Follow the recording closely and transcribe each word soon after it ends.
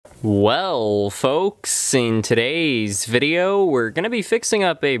Well, folks, in today's video, we're going to be fixing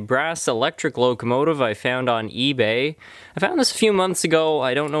up a brass electric locomotive I found on eBay. I found this a few months ago.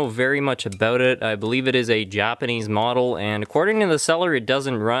 I don't know very much about it. I believe it is a Japanese model, and according to the seller, it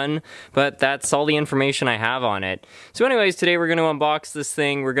doesn't run, but that's all the information I have on it. So anyways, today we're going to unbox this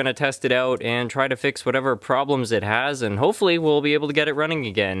thing, we're going to test it out, and try to fix whatever problems it has, and hopefully we'll be able to get it running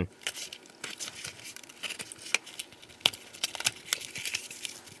again.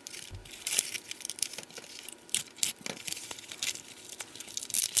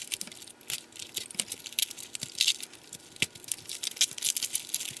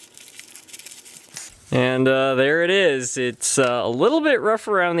 And there it is. It's a little bit rough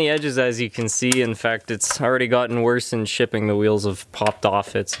around the edges, as you can see. In fact, it's already gotten worse in shipping. The wheels have popped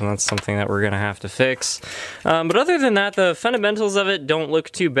off it, so that's something that we're going to have to fix. But other than that, the fundamentals of it don't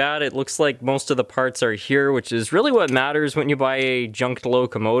look too bad. It looks like most of the parts are here, which is really what matters when you buy a junked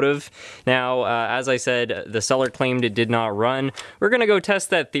locomotive. Now, as I said, the seller claimed it did not run. We're going to go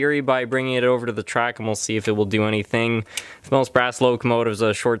test that theory by bringing it over to the track, and we'll see if it will do anything. With most brass locomotives,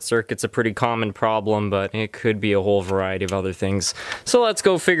 a short circuit's a pretty common problem, but it could be a whole variety of other things. So let's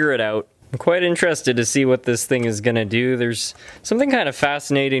go figure it out. I'm quite interested to see what this thing is going to do. There's something kind of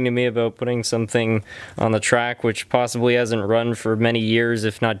fascinating to me about putting something on the track which possibly hasn't run for many years,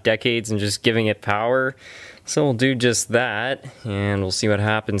 if not decades, and just giving it power. So we'll do just that, and we'll see what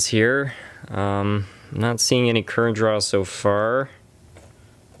happens here. I'm not seeing any current draw so far.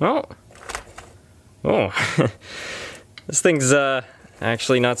 Oh! This thing's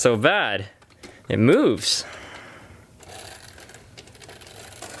actually not so bad. It moves.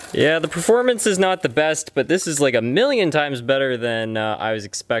 Yeah, the performance is not the best, but this is like a million times better than I was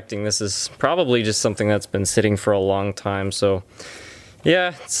expecting. This is probably just something that's been sitting for a long time, so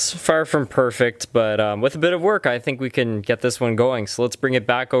yeah, it's far from perfect, but with a bit of work, I think we can get this one going. So let's bring it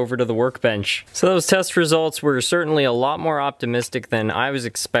back over to the workbench. So those test results were certainly a lot more optimistic than I was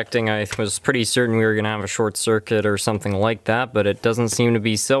expecting. I was pretty certain we were going to have a short circuit or something like that, but it doesn't seem to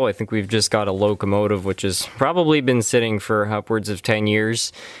be so. I think we've just got a locomotive which has probably been sitting for upwards of 10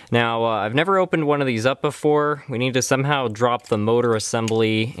 years. Now, I've never opened one of these up before. We need to somehow drop the motor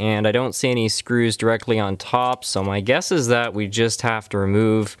assembly, and I don't see any screws directly on top, so my guess is that we just have to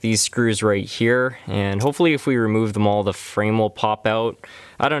remove these screws right here, and hopefully if we remove them all, the frame will pop out.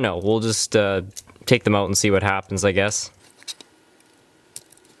 I don't know, we'll just take them out and see what happens, I guess.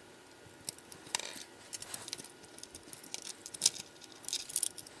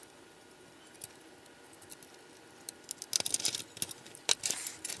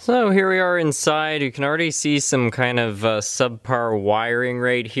 So here we are inside. You can already see some kind of subpar wiring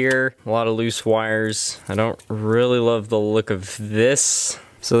right here. A lot of loose wires. I don't really love the look of this.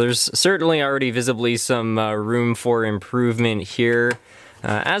 So there's certainly already visibly some room for improvement here.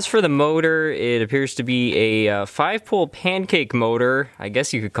 As for the motor, it appears to be a 5-pole pancake motor. I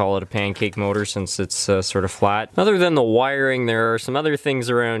guess you could call it a pancake motor since it's sort of flat. Other than the wiring, there are some other things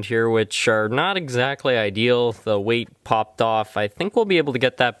around here which are not exactly ideal. The weight popped off. I think we'll be able to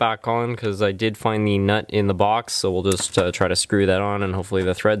get that back on because I did find the nut in the box, so we'll just try to screw that on and hopefully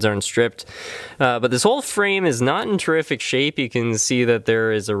the threads aren't stripped. But this whole frame is not in terrific shape. You can see that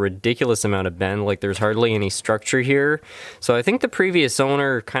there is a ridiculous amount of bend, like there's hardly any structure here. So I think the previous owner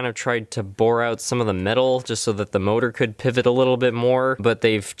kind of tried to bore out some of the metal just so that the motor could pivot a little bit more, but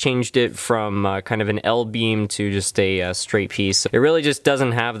they've changed it from kind of an L-beam to just a straight piece. It really just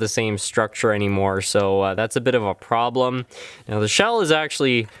doesn't have the same structure anymore, so that's a bit of a problem. Now the shell is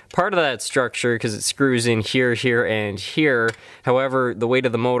actually part of that structure because it screws in here, here, and here. However, the weight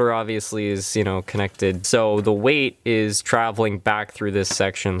of the motor obviously is, you know, connected, so the weight is traveling back through this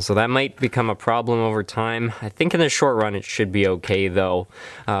section, so that might become a problem over time. I think in the short run it should be okay though.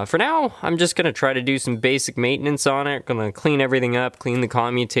 For now, I'm just going to try to do some basic maintenance on it. Going to clean everything up, clean the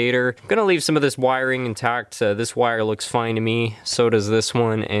commutator. I'm going to leave some of this wiring intact. This wire looks fine to me. So does this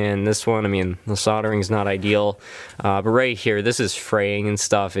one and this one. I mean, the soldering's not ideal. But right here, this is fraying and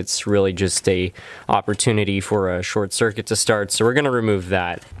stuff. It's really just a opportunity for a short circuit to start. So we're going to remove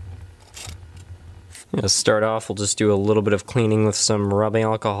that. To start off, we'll just do a little bit of cleaning with some rubbing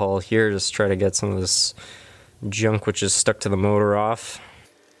alcohol here. Just try to get some of this junk which is stuck to the motor off.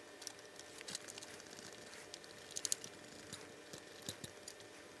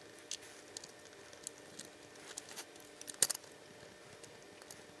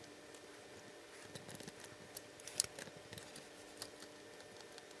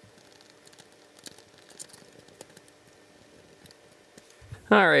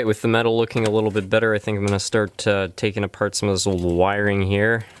 Alright, with the metal looking a little bit better, I think I'm going to start taking apart some of this old wiring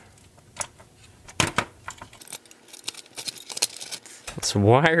here. This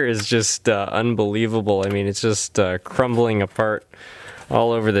wire is just unbelievable. I mean, it's just crumbling apart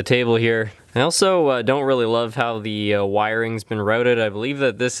all over the table here. I also don't really love how the wiring's been routed. I believe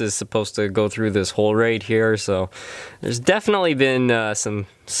that this is supposed to go through this hole right here, so there's definitely been some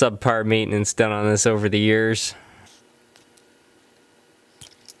subpar maintenance done on this over the years.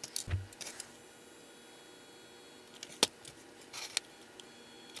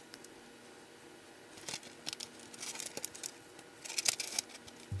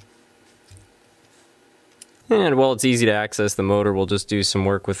 And while it's easy to access the motor, we'll just do some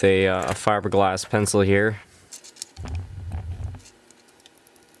work with a fiberglass pencil here.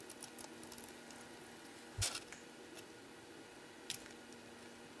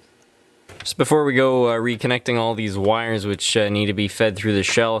 Just before we go reconnecting all these wires which need to be fed through the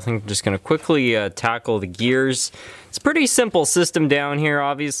shell, I think I'm just going to quickly tackle the gears. It's a pretty simple system down here.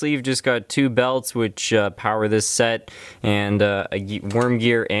 Obviously, you've just got two belts which power this set, and a worm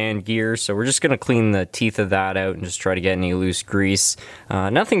gear and gear. So we're just going to clean the teeth of that out and just try to get any loose grease.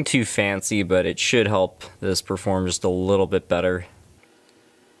 Nothing too fancy, but it should help this perform just a little bit better.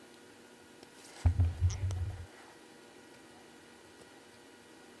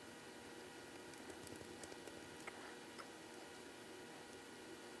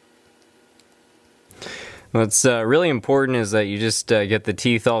 What's really important is that you just get the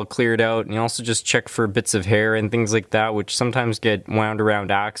teeth all cleared out, and you also just check for bits of hair and things like that, which sometimes get wound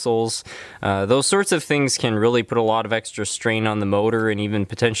around axles. Those sorts of things can really put a lot of extra strain on the motor and even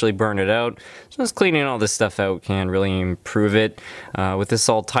potentially burn it out. So just cleaning all this stuff out can really improve it. With this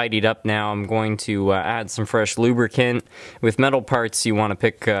all tidied up now, I'm going to add some fresh lubricant. With metal parts, you want to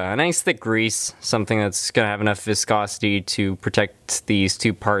pick a nice thick grease, something that's going to have enough viscosity to protect these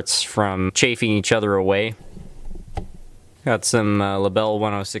two parts from chafing each other away. Got some Labelle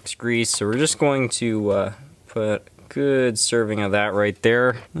 106 grease, so we're just going to put a good serving of that right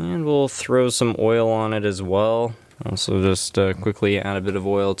there, and we'll throw some oil on it as well. Also just quickly add a bit of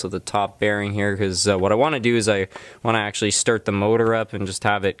oil to the top bearing here, because what I want to do is I want to actually start the motor up and just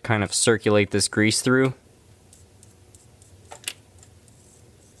have it kind of circulate this grease through.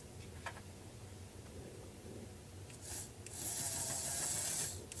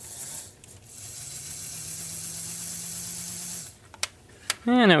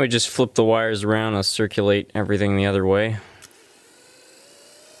 And now we just flip the wires around and circulate everything the other way.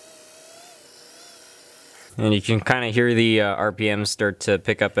 And you can kind of hear the RPMs start to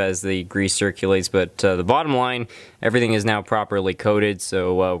pick up as the grease circulates, but the bottom line, everything is now properly coated,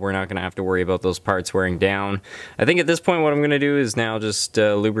 so we're not going to have to worry about those parts wearing down. I think at this point what I'm going to do is now just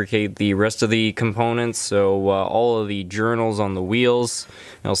lubricate the rest of the components, so all of the journals on the wheels.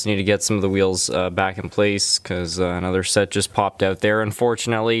 I also need to get some of the wheels back in place, because another set just popped out there,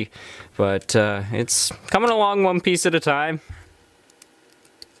 unfortunately, but it's coming along one piece at a time.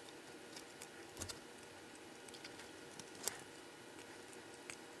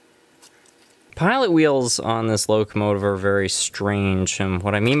 Pilot wheels on this locomotive are very strange, and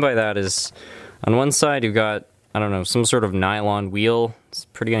what I mean by that is on one side you've got, I don't know, some sort of nylon wheel. It's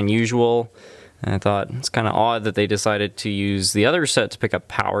pretty unusual, and I thought it's kind of odd that they decided to use the other set to pick up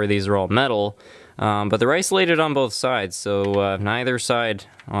power. These are all metal, but they're isolated on both sides, so neither side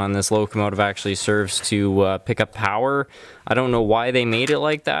on this locomotive actually serves to pick up power. I don't know why they made it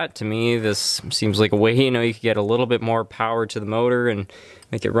like that. To me, this seems like a way, you know, you could get a little bit more power to the motor and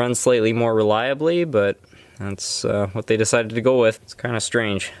make it run slightly more reliably, but that's what they decided to go with. It's kind of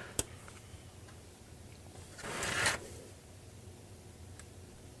strange.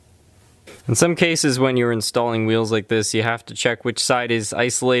 In some cases when you're installing wheels like this, you have to check which side is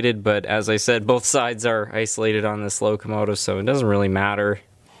isolated, but as I said, both sides are isolated on this locomotive, so it doesn't really matter.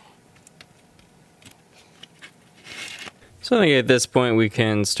 So I think at this point we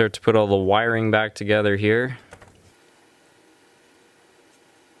can start to put all the wiring back together here.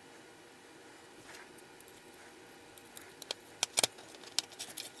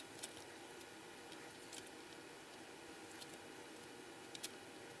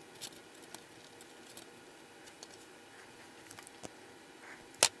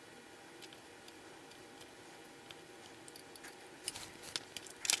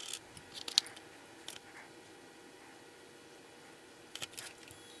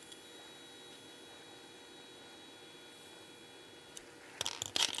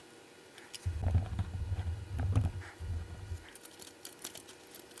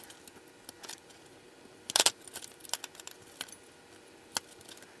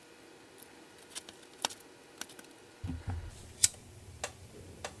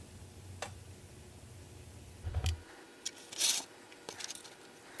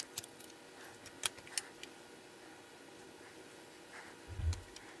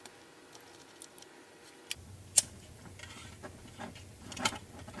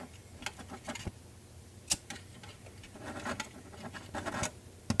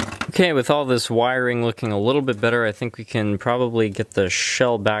 Okay, with all this wiring looking a little bit better, I think we can probably get the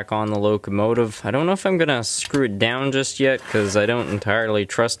shell back on the locomotive. I don't know if I'm gonna screw it down just yet, because I don't entirely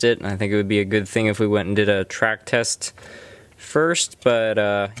trust it. I think it would be a good thing if we went and did a track test first, but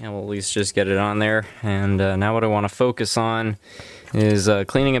yeah, we'll at least just get it on there. And now what I want to focus on is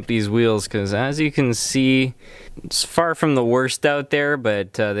cleaning up these wheels, because as you can see, it's far from the worst out there,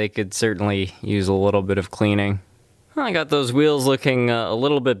 but they could certainly use a little bit of cleaning. I got those wheels looking a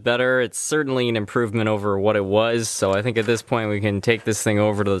little bit better. It's certainly an improvement over what it was, so I think at this point we can take this thing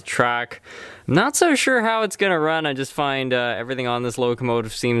over to the track. I'm not so sure how it's gonna run. I just find everything on this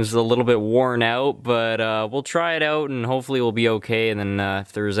locomotive seems a little bit worn out, but we'll try it out and hopefully we'll be okay, and then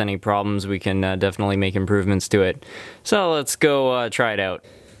if there's any problems we can definitely make improvements to it. So let's go try it out.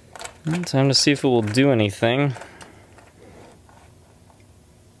 Time to see if it will do anything.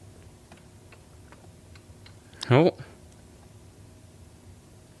 Oh.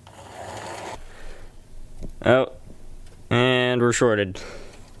 Oh. And we're shorted.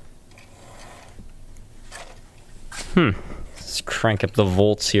 Let's crank up the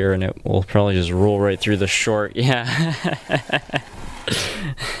volts here and it will probably just roll right through the short. Yeah.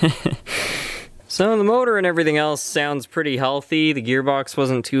 So the motor and everything else sounds pretty healthy. The gearbox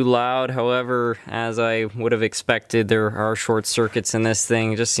wasn't too loud. However, as I would have expected, there are short circuits in this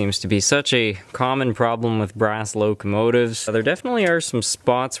thing. It just seems to be such a common problem with brass locomotives. There definitely are some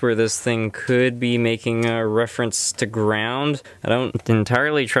spots where this thing could be making a reference to ground. I don't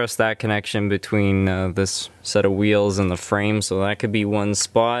entirely trust that connection between this set of wheels and the frame, so that could be one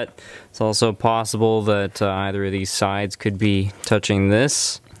spot. It's also possible that either of these sides could be touching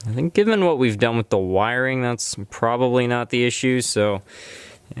this. I think given what we've done with the wiring, that's probably not the issue, so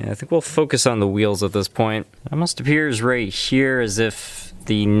yeah, I think we'll focus on the wheels at this point. It almost appears right here as if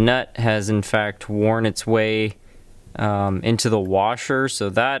the nut has in fact worn its way into the washer,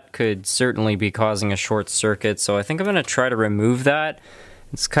 so that could certainly be causing a short circuit, so I think I'm going to try to remove that.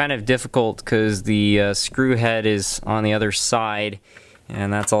 It's kind of difficult because the screw head is on the other side,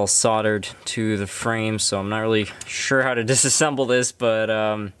 and that's all soldered to the frame, so I'm not really sure how to disassemble this, but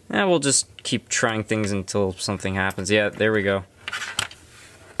yeah, we'll just keep trying things until something happens. Yeah, there we go.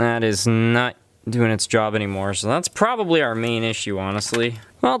 That is not doing its job anymore, so that's probably our main issue, honestly.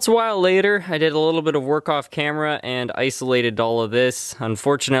 Well, it's a while later. I did a little bit of work off camera and isolated all of this.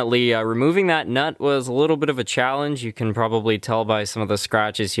 Unfortunately, removing that nut was a little bit of a challenge. You can probably tell by some of the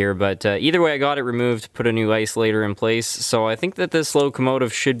scratches here, but either way, I got it removed, put a new isolator in place, so I think that this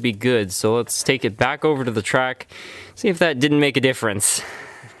locomotive should be good. So let's take it back over to the track, see if that didn't make a difference.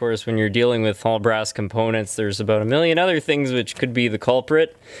 Of course, when you're dealing with all brass components, there's about a million other things which could be the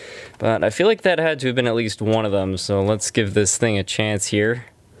culprit, but I feel like that had to have been at least one of them, so let's give this thing a chance here.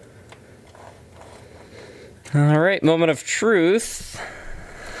 Alright, moment of truth.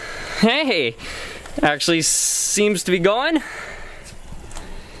 Hey! Actually seems to be going.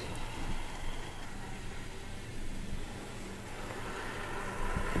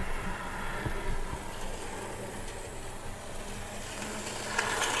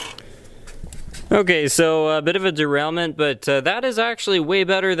 Okay, so a bit of a derailment, but that is actually way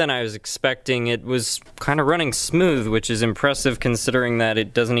better than I was expecting. It was kind of running smooth, which is impressive considering that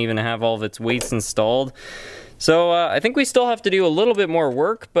it doesn't even have all of its weights installed. So I think we still have to do a little bit more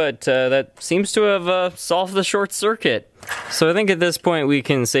work, but that seems to have solved the short circuit. So I think at this point we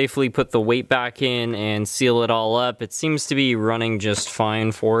can safely put the weight back in and seal it all up. It seems to be running just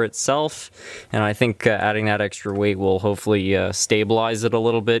fine for itself, and I think adding that extra weight will hopefully stabilize it a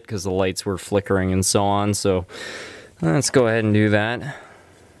little bit because the lights were flickering and so on. So let's go ahead and do that.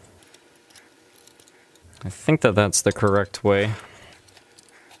 I think that that's the correct way.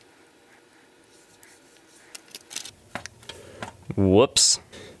 Whoops.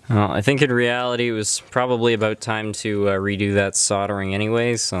 I think in reality it was probably about time to redo that soldering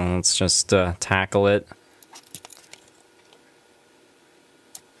anyway, so let's just tackle it.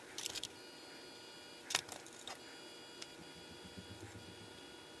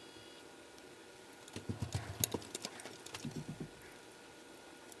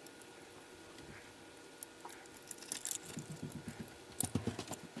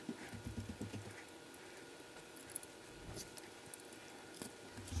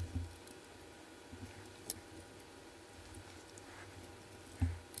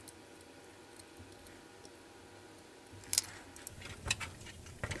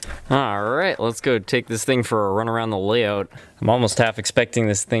 Alright, let's go take this thing for a run around the layout. I'm almost half expecting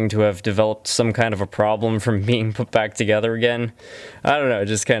this thing to have developed some kind of a problem from being put back together again. I don't know, it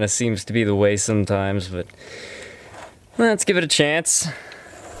just kind of seems to be the way sometimes, but let's give it a chance.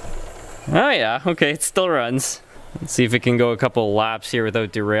 Oh yeah, okay, it still runs. Let's see if it can go a couple laps here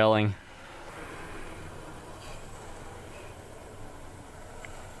without derailing.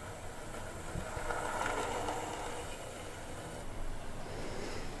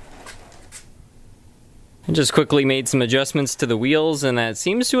 I just quickly made some adjustments to the wheels, and that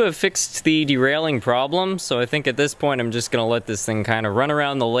seems to have fixed the derailing problem. So I think at this point I'm just going to let this thing kind of run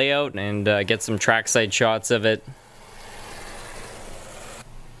around the layout and get some trackside shots of it.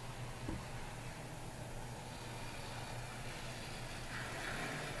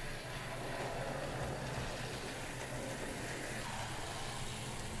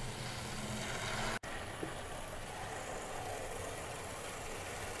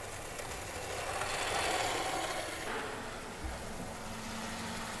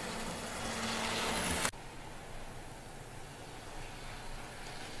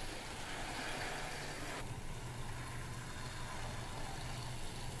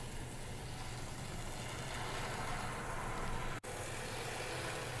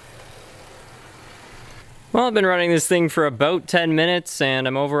 Well, I've been running this thing for about 10 minutes, and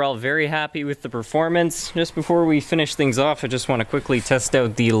I'm overall very happy with the performance. Just before we finish things off, I just want to quickly test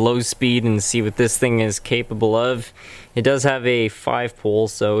out the low speed and see what this thing is capable of. It does have a 5-pole,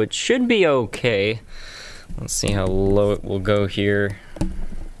 so it should be okay. Let's see how low it will go here.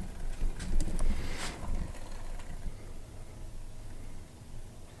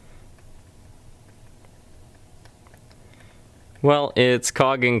 Well, it's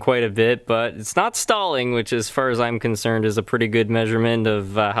cogging quite a bit, but it's not stalling, which as far as I'm concerned is a pretty good measurement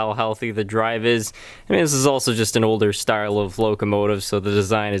of how healthy the drive is. I mean, this is also just an older style of locomotive, so the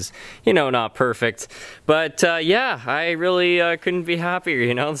design is, you know, not perfect. But yeah, I really couldn't be happier,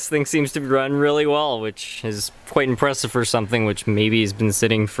 you know. This thing seems to be running really well, which is quite impressive for something which maybe has been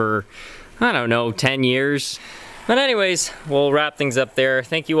sitting for, I don't know, 10 years. But anyways, we'll wrap things up there.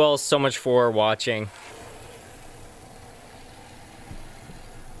 Thank you all so much for watching.